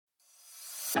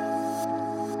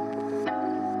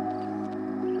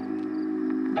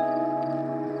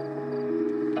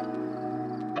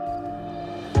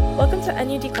Welcome to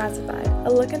NU Declassified, a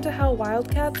look into how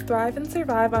wildcats thrive and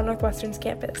survive on Northwestern's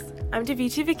campus. I'm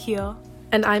Daviti Vakil.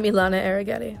 And I'm Ilana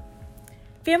Arighetti.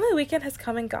 Family Weekend has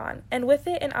come and gone, and with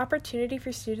it, an opportunity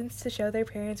for students to show their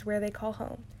parents where they call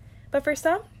home. But for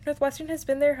some, Northwestern has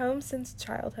been their home since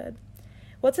childhood.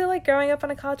 What's it like growing up on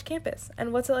a college campus,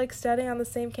 and what's it like studying on the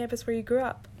same campus where you grew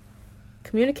up?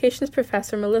 Communications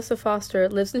professor Melissa Foster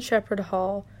lives in Shepherd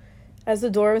Hall as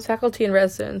the dorm's faculty in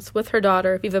residence with her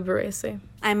daughter, Vivian Boresi.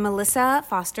 I'm Melissa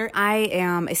Foster. I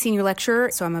am a senior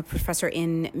lecturer, so I'm a professor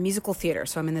in musical theater.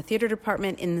 So I'm in the theater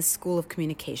department in the School of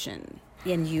Communication.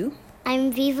 And you?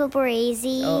 I'm Vivian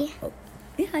Boresi. Oh.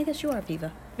 Yeah, I guess you are,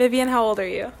 Viva. Vivian, how old are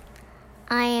you?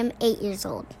 I am 8 years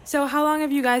old. So how long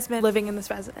have you guys been living in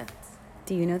this residence?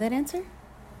 Do you know that answer?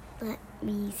 Let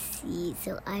me see.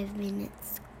 So I've been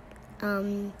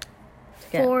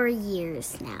at 4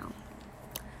 years now.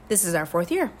 This is our 4th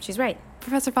year. She's right.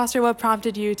 Professor Foster, what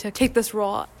prompted you to take this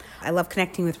role? I love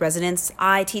connecting with residents.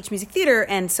 I teach music theater,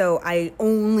 and so I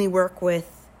only work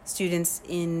with students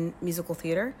in musical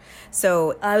theater.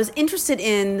 So I was interested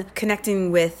in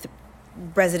connecting with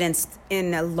residents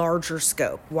in a larger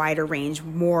scope, wider range,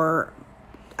 more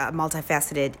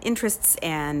multifaceted interests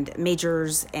and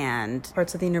majors and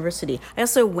parts of the university. I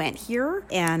also went here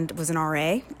and was an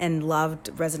RA and loved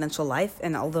residential life.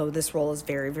 And although this role is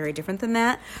very, very different than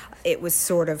that, it was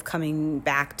sort of coming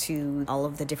back to all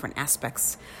of the different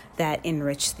aspects that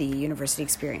enrich the university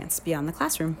experience beyond the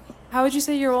classroom. How would you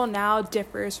say your role now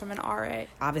differs from an RA?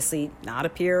 Obviously not a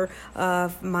peer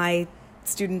of my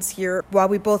students here. While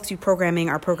we both do programming,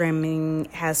 our programming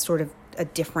has sort of a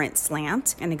different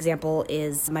slant. An example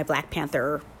is my Black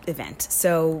Panther event.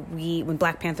 So when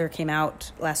Black Panther came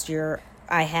out last year,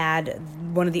 I had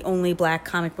one of the only Black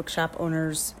comic book shop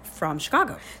owners from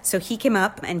Chicago. So he came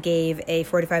up and gave a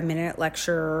 45-minute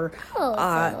lecture. So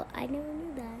I never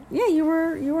knew that. Yeah, you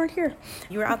weren't here.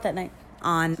 You were out that night.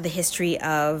 On the history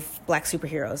of Black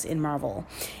superheroes in Marvel,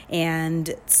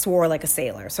 and swore like a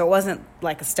sailor. So it wasn't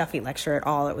like a stuffy lecture at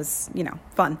all. It was,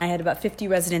 fun. I had about 50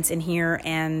 residents in here,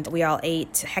 and we all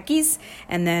ate Heckies,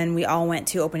 and then we all went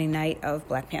to opening night of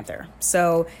Black Panther.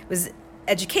 So it was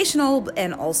educational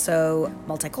and also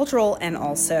multicultural and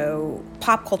also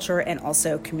pop culture and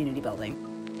also community building.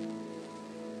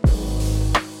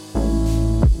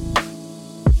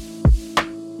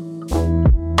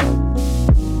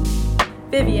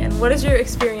 Vivian, what has your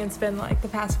experience been like the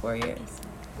past 4 years?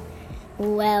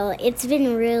 Well, it's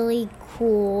been really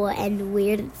cool and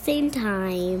weird at the same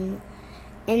time.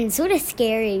 And sort of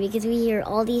scary because we hear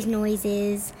all these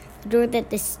noises. The door that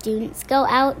the students go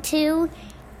out to,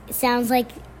 it sounds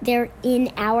like they're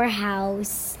in our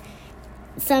house.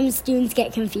 Some students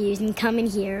get confused and come in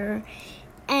here.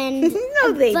 And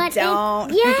no, they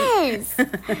don't. Yes.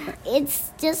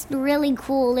 It's just really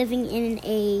cool living in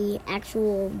a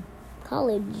actual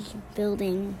college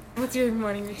building. What's your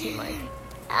morning routine like?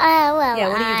 Well, what do you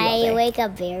do all day? I wake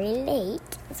up very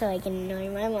late so I can annoy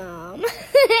my mom.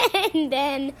 And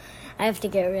then I have to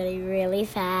get ready really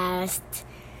fast.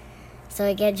 So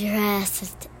I get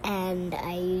dressed and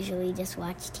I usually just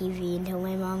watch TV until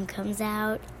my mom comes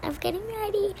out of getting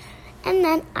ready. And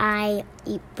then I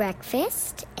eat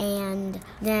breakfast and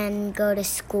then go to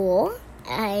school.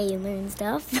 I learn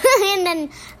stuff. And then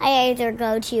I either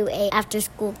go to a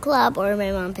after-school club or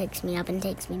my mom picks me up and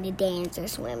takes me to dance or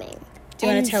swimming. Do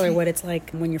you want to tell her what it's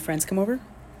like when your friends come over?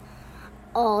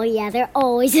 Oh, yeah, they're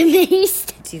always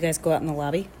amazed. Do you guys go out in the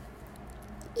lobby?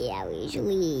 Yeah, we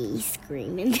usually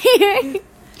scream in there.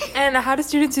 And how do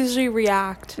students usually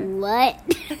react? What?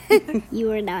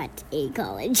 You are not a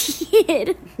college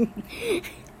kid.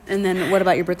 And then what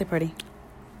about your birthday party?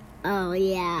 Oh,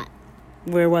 yeah.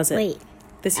 Where was it? Wait.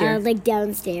 This year? Like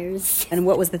downstairs. And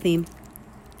what was the theme?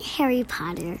 Harry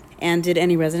Potter. And did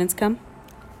any residents come?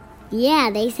 Yeah,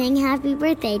 they sang happy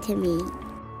birthday to me.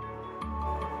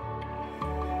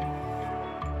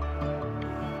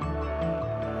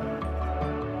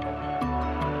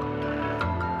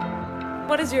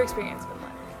 What has your experience been like?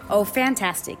 Oh,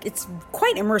 fantastic. It's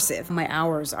quite immersive. My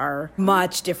hours are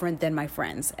much different than my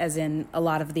friends, as in a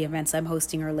lot of the events I'm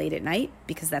hosting are late at night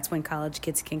because that's when college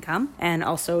kids can come. And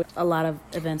also a lot of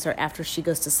events are after she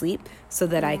goes to sleep so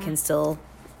that I can still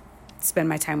spend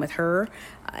my time with her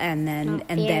and then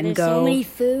There's go. so many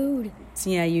food. So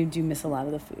yeah, you do miss a lot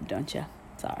of the food, don't you?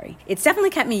 Sorry. It's definitely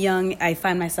kept me young. I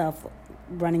find myself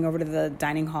running over to the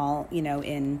dining hall,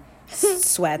 in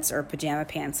sweats or pajama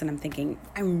pants, and I'm thinking,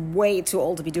 I'm way too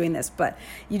old to be doing this, but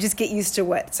you just get used to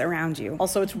what's around you.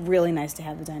 Also, it's really nice to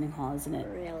have the dining hall, isn't it?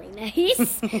 Really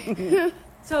nice.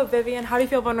 So, Vivian, how do you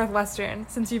feel about Northwestern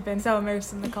since you've been so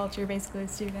immersed in the culture, basically a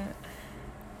student?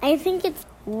 I think it's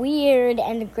weird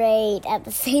and great at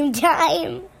the same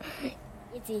time.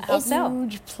 It's a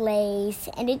huge place,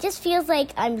 and it just feels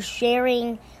like I'm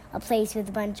sharing a place with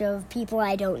a bunch of people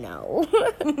I don't know.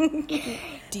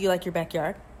 Do you like your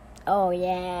backyard? Oh,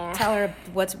 yeah. Tell her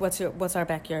what's our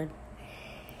backyard.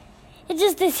 It's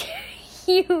just this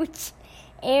huge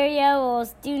area where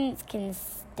students can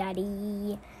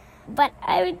study. But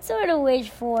I would sort of wish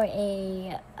for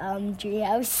a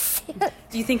treehouse.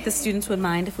 Do you think the students would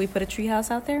mind if we put a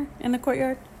treehouse out there in the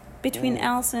courtyard between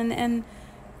Allison and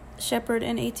Shepherd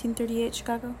in 1838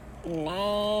 Chicago?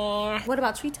 Nah. What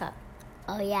about treetop?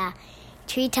 Oh, yeah.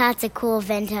 Treetop's a cool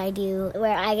event I do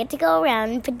where I get to go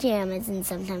around in pajamas and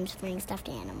sometimes bring stuffed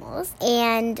animals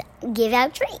and give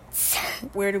out treats.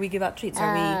 Where do we give out treats? Where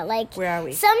are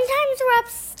we? Sometimes we're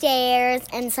upstairs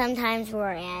and sometimes we're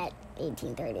at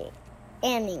 1838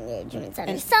 and the engagement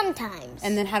center. Sometimes.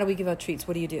 And then how do we give out treats?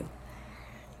 What do you do?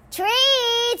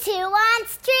 Treats! Who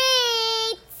wants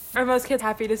treats? Are most kids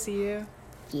happy to see you?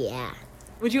 Yeah.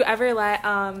 Would you ever let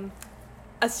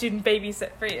a student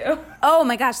babysit for you? Oh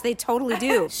my gosh, they totally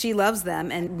do. She loves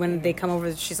them, and when they come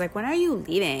over, she's like, "When are you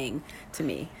leaving?" to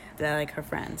me. They're like her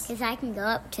friends. Because I can go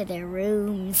up to their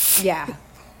rooms. Yeah,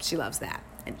 she loves that.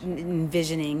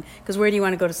 Envisioning. Because where do you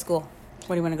want to go to school?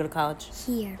 Where do you want to go to college?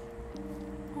 Here.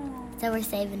 So we're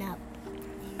saving up.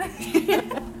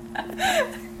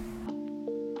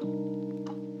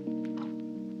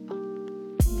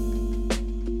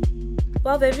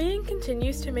 While Vivian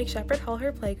continues to make Shepherd Hall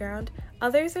her playground,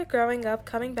 others are growing up,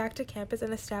 coming back to campus,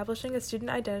 and establishing a student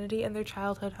identity in their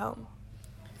childhood home.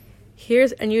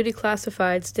 Here's NU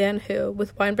Declassified Stan Hu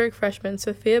with Weinberg freshman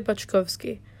Sophia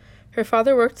Buchkovsky. Her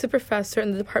father worked as a professor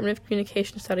in the Department of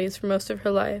Communication Studies for most of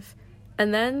her life,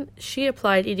 and then she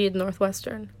applied ED at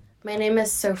Northwestern. My name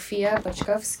is Sophia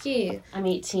Buchkovsky. I'm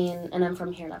 18, and I'm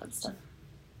from here in Evanston.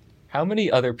 How many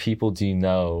other people do you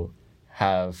know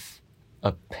have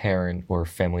a parent or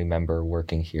family member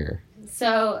working here?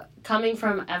 So, coming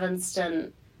from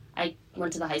Evanston, I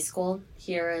went to the high school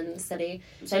here in the city.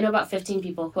 So I know about 15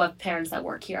 people who have parents that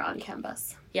work here on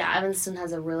campus. Yeah, Evanston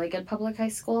has a really good public high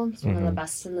school. It's one of the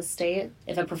best in the state.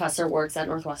 If a professor works at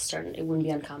Northwestern, it wouldn't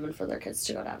be uncommon for their kids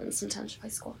to go to Evanston Township High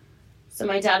School. So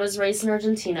my dad was raised in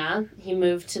Argentina. He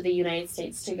moved to the United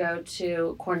States to go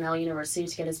to Cornell University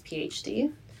to get his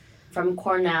PhD. From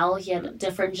Cornell, he had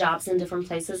different jobs in different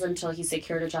places until he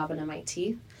secured a job at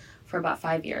MIT for about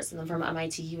 5 years. And then from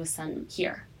MIT, he was sent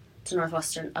here to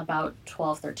Northwestern about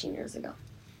 12, 13 years ago.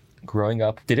 Growing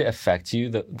up, did it affect you,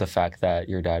 the fact that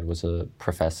your dad was a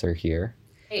professor here?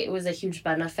 It was a huge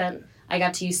benefit. I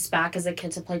got to use SPAC as a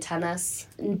kid to play tennis.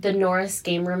 The Norris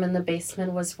game room in the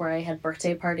basement was where I had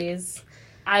birthday parties.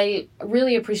 I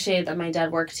really appreciate that my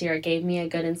dad worked here. It gave me a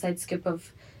good inside scoop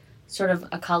of sort of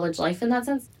a college life in that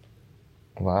sense.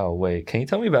 Wow, wait, can you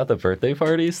tell me about the birthday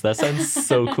parties? That sounds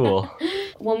so cool.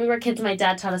 When we were kids, my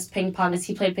dad taught us ping pong as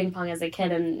he played ping pong as a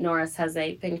kid, and Norris has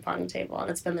a ping pong table, and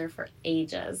it's been there for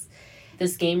ages.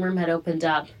 This game room had opened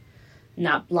up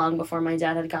not long before my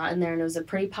dad had gotten there, and it was a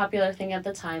pretty popular thing at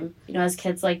the time. You know, as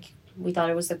kids, we thought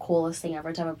it was the coolest thing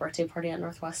ever to have a birthday party at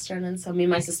Northwestern, and so me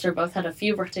and my sister both had a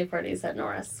few birthday parties at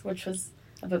Norris, which was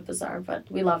a bit bizarre, but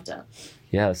we loved it.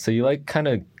 Yeah, so you kind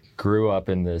of grew up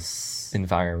in this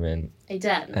environment. I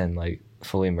did. And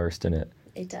fully immersed in it.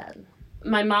 I did.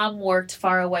 My mom worked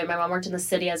far away. My mom worked in the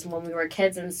city as when we were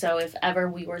kids, and so if ever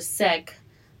we were sick,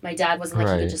 my dad wasn't he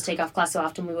could just take off class so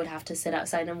often we would have to sit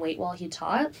outside and wait while he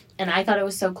taught. And I thought it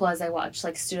was so cool as I watched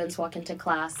students walk into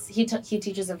class. He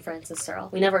teaches in Francis Searle.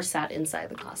 We never sat inside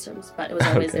the classrooms, but it was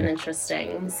always an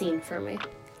interesting scene for me.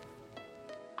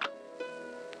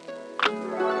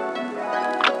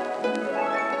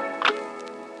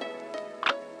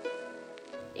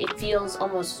 It feels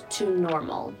almost too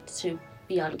normal to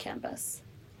be on campus.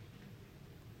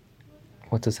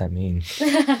 What does that mean?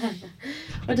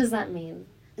 What does that mean?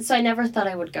 So I never thought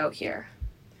I would go here.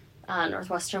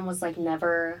 Northwestern was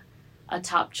never a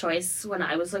top choice when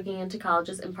I was looking into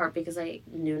colleges, in part because I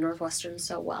knew Northwestern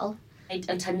so well. I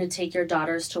intended to take your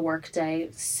daughters to work day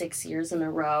 6 years in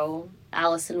a row.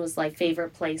 Allison was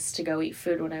favorite place to go eat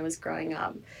food when I was growing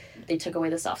up. They took away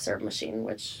the soft serve machine,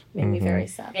 which made me very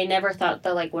sad. I never thought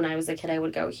that when I was a kid I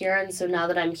would go here, and so now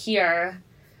that I'm here,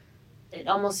 it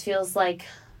almost feels like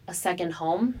a second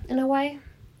home in a way.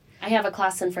 I have a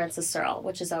class in Francis Searle,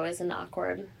 which is always an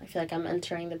awkward. I feel like I'm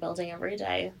entering the building every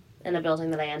day, in a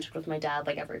building that I entered with my dad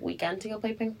every weekend to go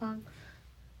play ping pong.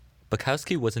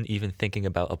 Bukowski wasn't even thinking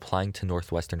about applying to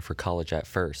Northwestern for college at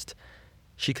first.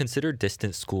 She considered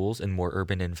distant schools in more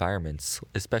urban environments,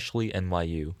 especially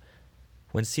NYU.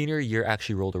 When senior year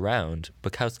actually rolled around,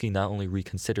 Bukowski not only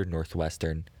reconsidered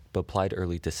Northwestern, but applied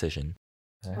early decision.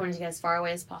 I wanted to get as far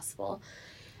away as possible.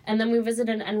 And then we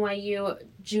visited NYU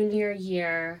junior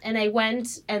year, and I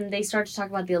went, and they started to talk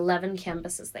about the 11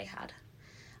 campuses they had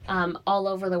all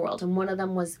over the world. And one of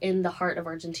them was in the heart of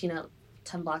Argentina,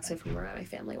 10 blocks away from where my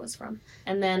family was from.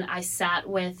 And then I sat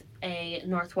with a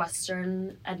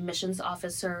Northwestern admissions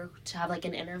officer to have like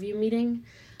an interview meeting.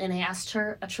 And I asked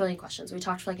her a trillion questions. We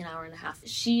talked for like an hour and a half.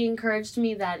 She encouraged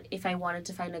me that if I wanted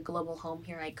to find a global home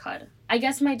here, I could. I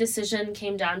guess my decision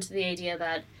came down to the idea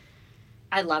that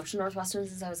I loved Northwestern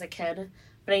since I was a kid,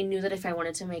 but I knew that if I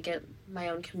wanted to make it my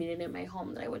own community and my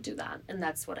home, that I would do that. And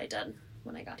that's what I did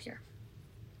when I got here.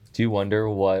 Do you wonder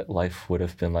what life would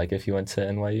have been like if you went to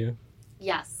NYU?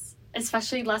 Yes,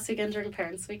 especially last weekend during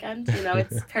Parents' Weekend. You know,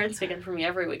 it's Parents' Weekend for me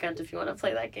every weekend if you want to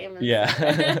play that game.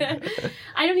 Yeah.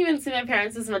 I don't even see my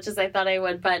parents as much as I thought I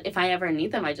would, but if I ever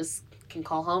need them, I just can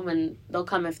call home and they'll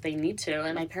come if they need to.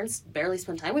 And my parents barely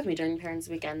spent time with me during Parents'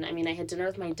 Weekend. I mean, I had dinner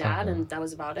with my dad and that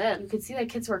was about it. You could see that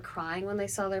kids were crying when they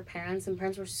saw their parents, and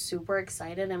parents were super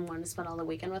excited and wanted to spend all the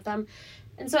weekend with them.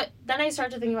 And so then I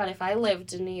started to think about if I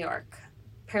lived in New York,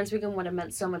 Parents' Weekend would have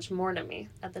meant so much more to me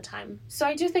at the time. So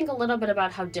I do think a little bit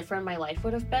about how different my life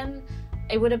would have been.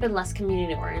 It would have been less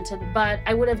community-oriented, but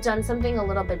I would have done something a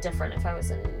little bit different if I was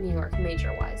in New York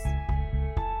major-wise.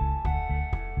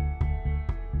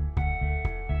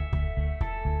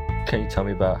 Can you tell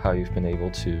me about how you've been able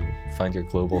to find your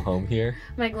global home here?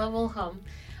 My global home.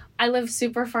 I live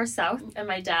super far south, and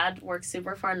my dad works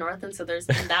super far north, and so there's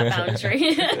that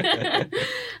boundary.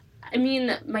 I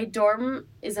mean, my dorm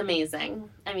is amazing.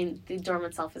 I mean, the dorm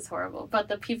itself is horrible, but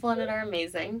the people in it are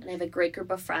amazing. And I have a great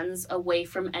group of friends away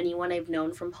from anyone I've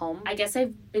known from home. I guess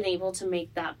I've been able to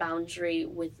make that boundary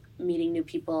with meeting new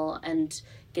people and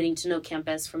getting to know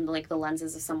campus from the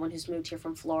lenses of someone who's moved here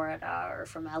from Florida or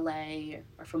from LA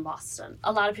or from Boston.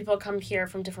 A lot of people come here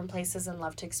from different places and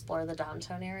love to explore the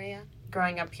downtown area.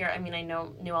 Growing up here, I mean, I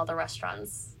knew all the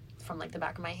restaurants from the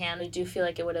back of my hand. I do feel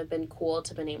like it would have been cool to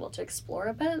have been able to explore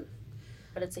a bit.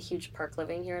 But it's a huge perk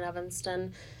living here in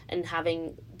Evanston and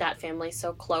having that family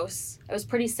so close. I was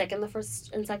pretty sick in the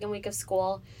first and second week of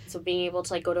school, so being able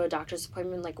to go to a doctor's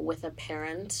appointment with a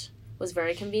parent was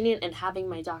very convenient, and having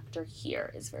my doctor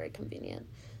here is very convenient.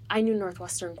 I knew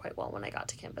Northwestern quite well when I got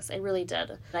to campus. I really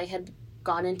did. I had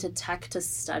gone into tech to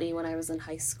study when I was in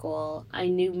high school. I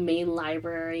knew Main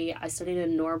Library. I studied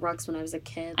in Norbrooks when I was a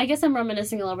kid. I guess I'm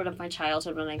reminiscing a little bit of my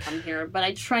childhood when I come here, but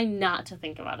I try not to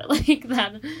think about it like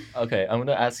that. Okay, I'm going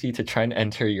to ask you to try and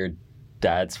enter your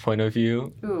dad's point of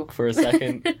view for a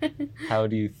second. How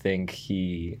do you think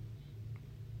he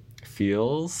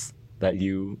feels that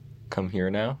you come here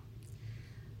now?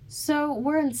 So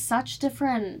we're in such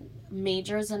different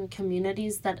majors and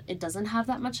communities that it doesn't have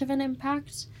that much of an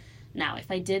impact. Now,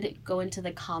 if I did go into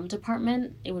the comm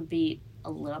department, it would be a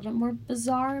little bit more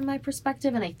bizarre in my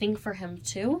perspective, and I think for him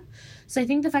too. So I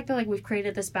think the fact that we've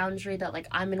created this boundary that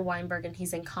I'm in Weinberg and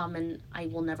he's in comm and I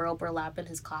will never overlap in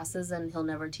his classes and he'll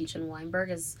never teach in Weinberg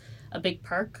is a big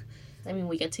perk. I mean,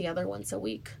 we get together once a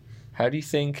week. How do you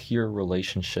think your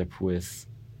relationship with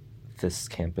this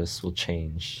campus will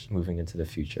change moving into the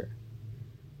future?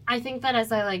 I think that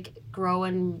as I grow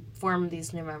and form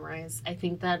these new memories, I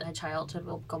think that my childhood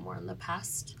will go more in the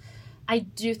past. I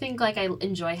do think I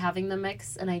enjoy having the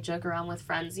mix and I joke around with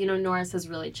friends. You know, Norris has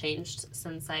really changed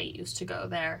since I used to go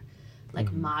there.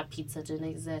 Mod Pizza didn't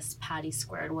exist, Patty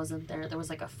Squared wasn't there. There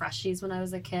was a Freshies when I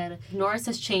was a kid. Norris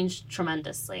has changed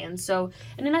tremendously. And so,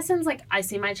 and in essence, I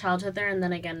see my childhood there and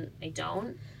then again, I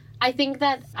don't. I think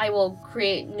that I will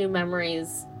create new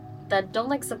memories that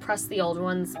don't suppress the old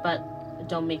ones, but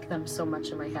don't make them so much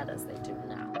in my head as they do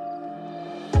now.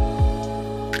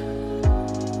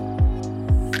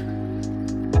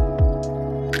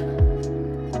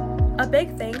 A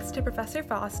big thanks to Professor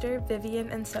Foster, Vivian,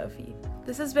 and Sophie.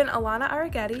 This has been Alana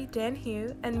Arrighetti, Dan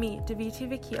Hugh, and me, Daviti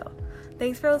Vakil.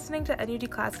 Thanks for listening to NU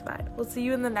Declassified. We'll see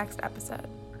you in the next episode.